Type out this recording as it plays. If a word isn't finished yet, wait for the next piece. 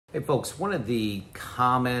Hey folks, one of the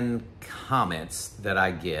common comments that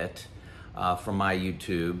I get from my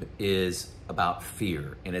YouTube is about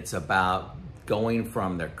fear, and it's about going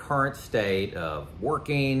from their current state of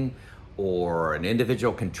working or an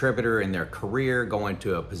individual contributor in their career, going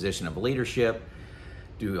to a position of leadership.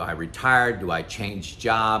 Do I retire? Do I change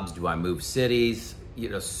jobs? Do I move cities? You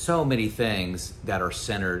know, so many things that are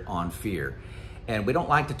centered on fear. And we don't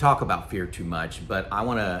like to talk about fear too much, but I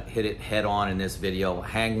want to hit it head on in this video.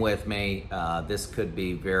 Hang with me. This could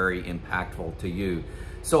be very impactful to you.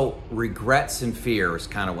 So regrets and fear is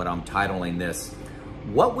kind of what I'm titling this.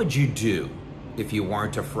 What would you do if you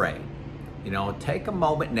weren't afraid? You know, take a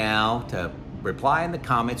moment now to reply in the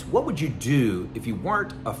comments. What would you do if you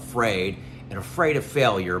weren't afraid? And afraid of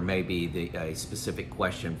failure may be a specific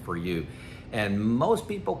question for you. And most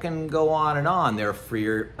people can go on and on. They're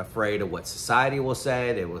afraid of what society will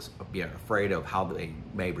say. They will be afraid of how they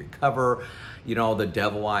may recover. You know, the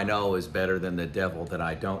devil I know is better than the devil that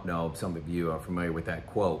I don't know. Some of you are familiar with that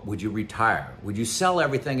quote. Would you retire? Would you sell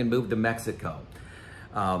everything and move to Mexico?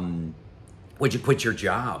 Would you quit your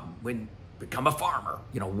job? Would you become a farmer?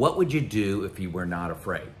 You know, what would you do if you were not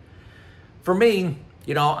afraid? For me,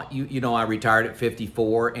 you know, I retired at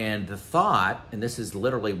 54, and the thought, and this is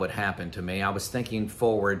literally what happened to me, I was thinking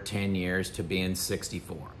forward 10 years to being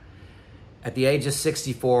 64. At the age of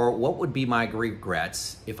 64, what would be my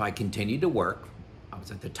regrets if I continued to work? I was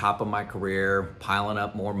at the top of my career, piling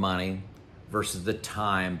up more money versus the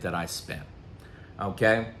time that I spent,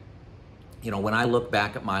 okay? You know, when I look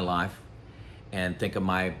back at my life and think of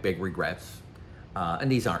my big regrets,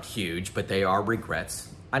 and these aren't huge, but they are regrets.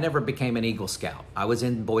 I never became an Eagle Scout. I was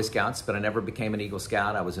in Boy Scouts, but I never became an Eagle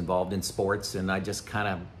Scout. I was involved in sports, and I just kind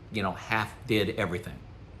of, you know, half did everything.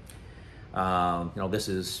 You know, this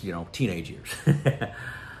is, you know, teenage years.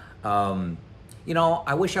 You know,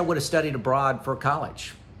 I wish I would have studied abroad for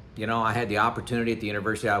college. You know, I had the opportunity at the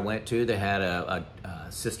university I went to. They had a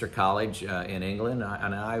sister college in England,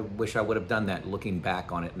 and I wish I would have done that, looking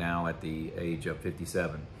back on it now at the age of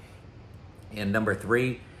 57. And number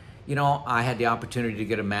three, you know, I had the opportunity to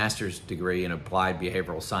get a master's degree in applied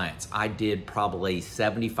behavioral science. I did probably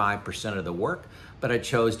 75% of the work, but I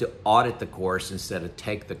chose to audit the course instead of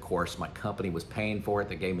take the course. My company was paying for it.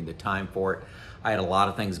 They gave me the time for it. I had a lot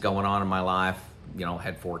of things going on in my life. You know,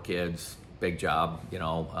 had 4 kids, big job, you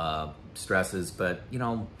know, stresses, but, you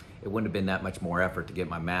know, it wouldn't have been that much more effort to get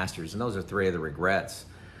my master's. And those are 3 of the regrets.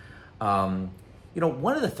 You know,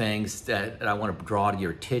 one of the things that I want to draw to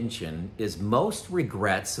your attention is most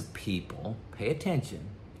regrets of people, pay attention,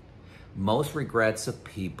 most regrets of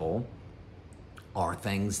people are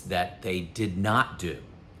things that they did not do.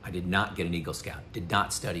 I did not get an Eagle Scout, did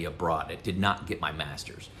not study abroad, I did not get my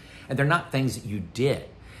master's. And they're not things that you did.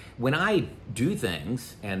 When I do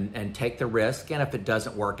things and take the risk, and if it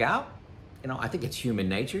doesn't work out, you know, I think it's human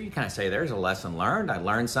nature. You kind of say, there's a lesson learned. I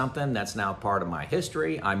learned something. That's now part of my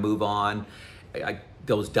history. I move on.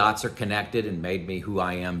 Those dots are connected and made me who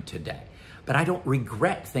I am today. But I don't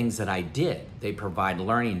regret things that I did. They provide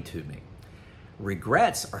learning to me.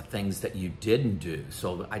 Regrets are things that you didn't do.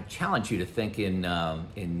 So I challenge you to think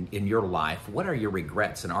in your life, what are your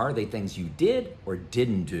regrets? And are they things you did or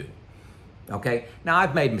didn't do? Okay, now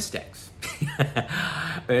I've made mistakes.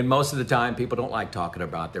 And most of the time people don't like talking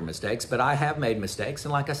about their mistakes, but I have made mistakes.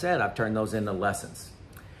 And like I said, I've turned those into lessons.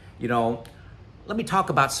 You know, let me talk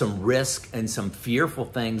about some risk and some fearful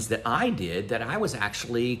things that I did that I was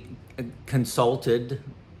actually consulted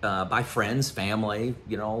by friends, family,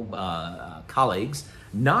 you know, colleagues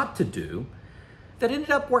not to do, that ended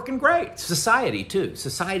up working great. Society too.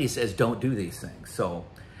 Society says don't do these things. So,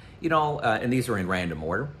 you know, and these are in random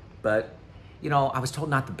order, but you know, I was told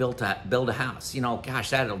not to build a house. You know, gosh,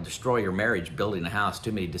 that'll destroy your marriage, building a house,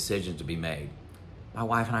 too many decisions to be made. My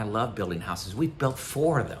wife and I love building houses. We've built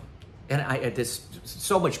 4 of them. And I had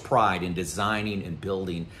so much pride in designing and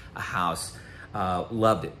building a house.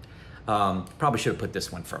 Loved it. Probably should have put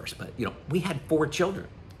this one first, but you know, we had 4 children.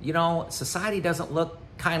 You know, society doesn't look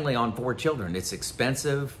kindly on 4 children. It's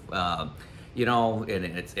expensive, you know, and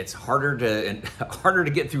it's harder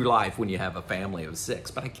to get through life when you have a family of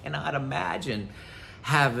 6. But I cannot imagine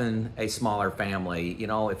having a smaller family. You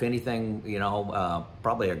know, if anything, you know,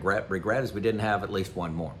 probably a regret is we didn't have at least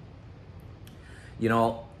 1 more. You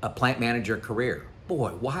know, a plant manager career. Boy,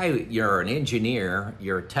 why, you're an engineer,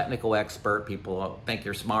 you're a technical expert, people think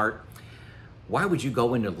you're smart. Why would you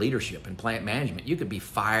go into leadership and plant management? You could be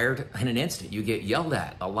fired in an instant. You get yelled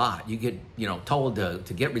at a lot. You get, you know, told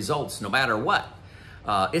to get results no matter what.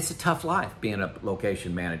 It's a tough life being a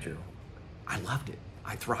location manager. I loved it.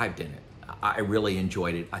 I thrived in it. I really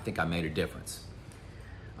enjoyed it. I think I made a difference.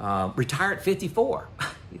 Retire at 54.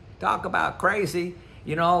 Talk about crazy.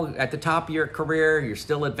 You know, at the top of your career, you're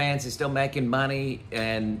still advancing, still making money,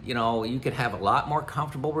 and you know, you could have a lot more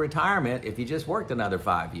comfortable retirement if you just worked another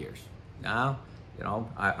 5 years. Now, you know,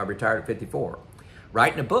 I retired at 54.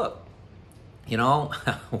 Writing a book, you know,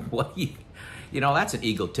 you know, that's an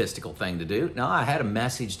egotistical thing to do. No, I had a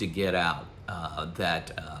message to get out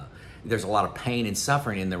that there's a lot of pain and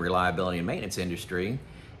suffering in the reliability and maintenance industry.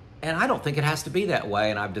 And I don't think it has to be that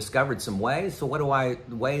way, and I've discovered some ways. So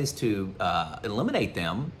ways to eliminate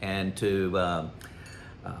them and to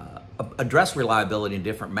address reliability in a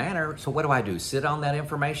different manner. So what do I do? Sit on that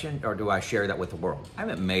information, or do I share that with the world? I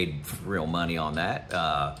haven't made real money on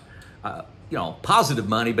that. You know, positive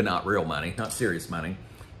money, but not real money, not serious money.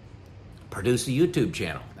 Produce a YouTube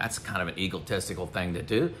channel. That's kind of an egotistical thing to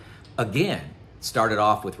do. Again, started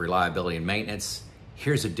off with reliability and maintenance.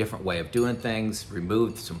 Here's a different way of doing things.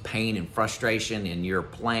 Remove some pain and frustration in your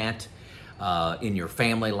plant, in your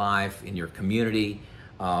family life, in your community.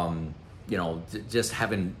 You know, just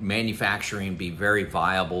having manufacturing be very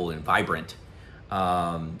viable and vibrant.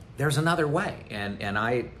 There's another way, and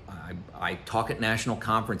I talk at national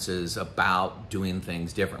conferences about doing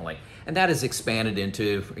things differently, and that has expanded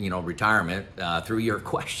into, you know, retirement through your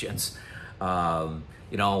questions.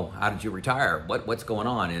 You know, how did you retire? What's going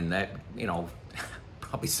on? And that, you know,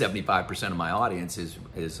 probably 75% of my audience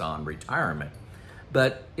is on retirement.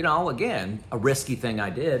 But, you know, again, a risky thing I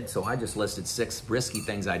did. So I just listed 6 risky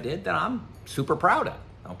things I did that I'm super proud of,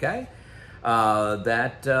 okay?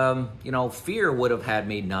 You know, fear would have had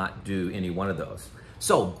me not do any one of those.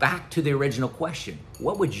 So back to the original question.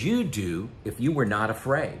 What would you do if you were not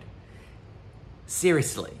afraid?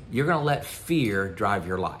 Seriously, you're gonna let fear drive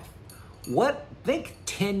your life. Think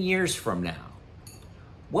 10 years from now.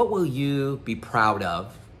 What will you be proud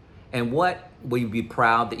of? And what will you be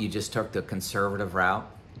proud that you just took the conservative route,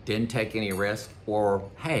 didn't take any risk? Or,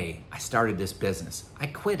 hey, I started this business. I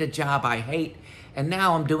quit a job I hate, and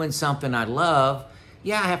now I'm doing something I love.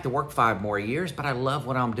 Yeah, I have to work 5 more years, but I love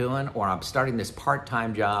what I'm doing. Or I'm starting this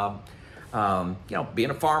part-time job, you know, being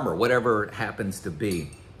a farmer, whatever it happens to be.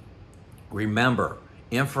 Remember,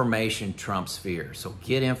 information trumps fear. So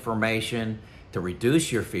get information to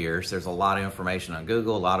reduce your fears. There's a lot of information on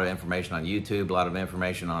Google, a lot of information on YouTube, a lot of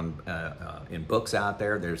information on in books out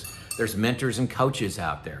there. There's mentors and coaches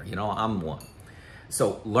out there. You know, I'm one.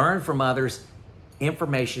 So learn from others.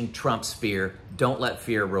 Information trumps fear. Don't let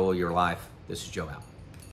fear rule your life. This is Joe out.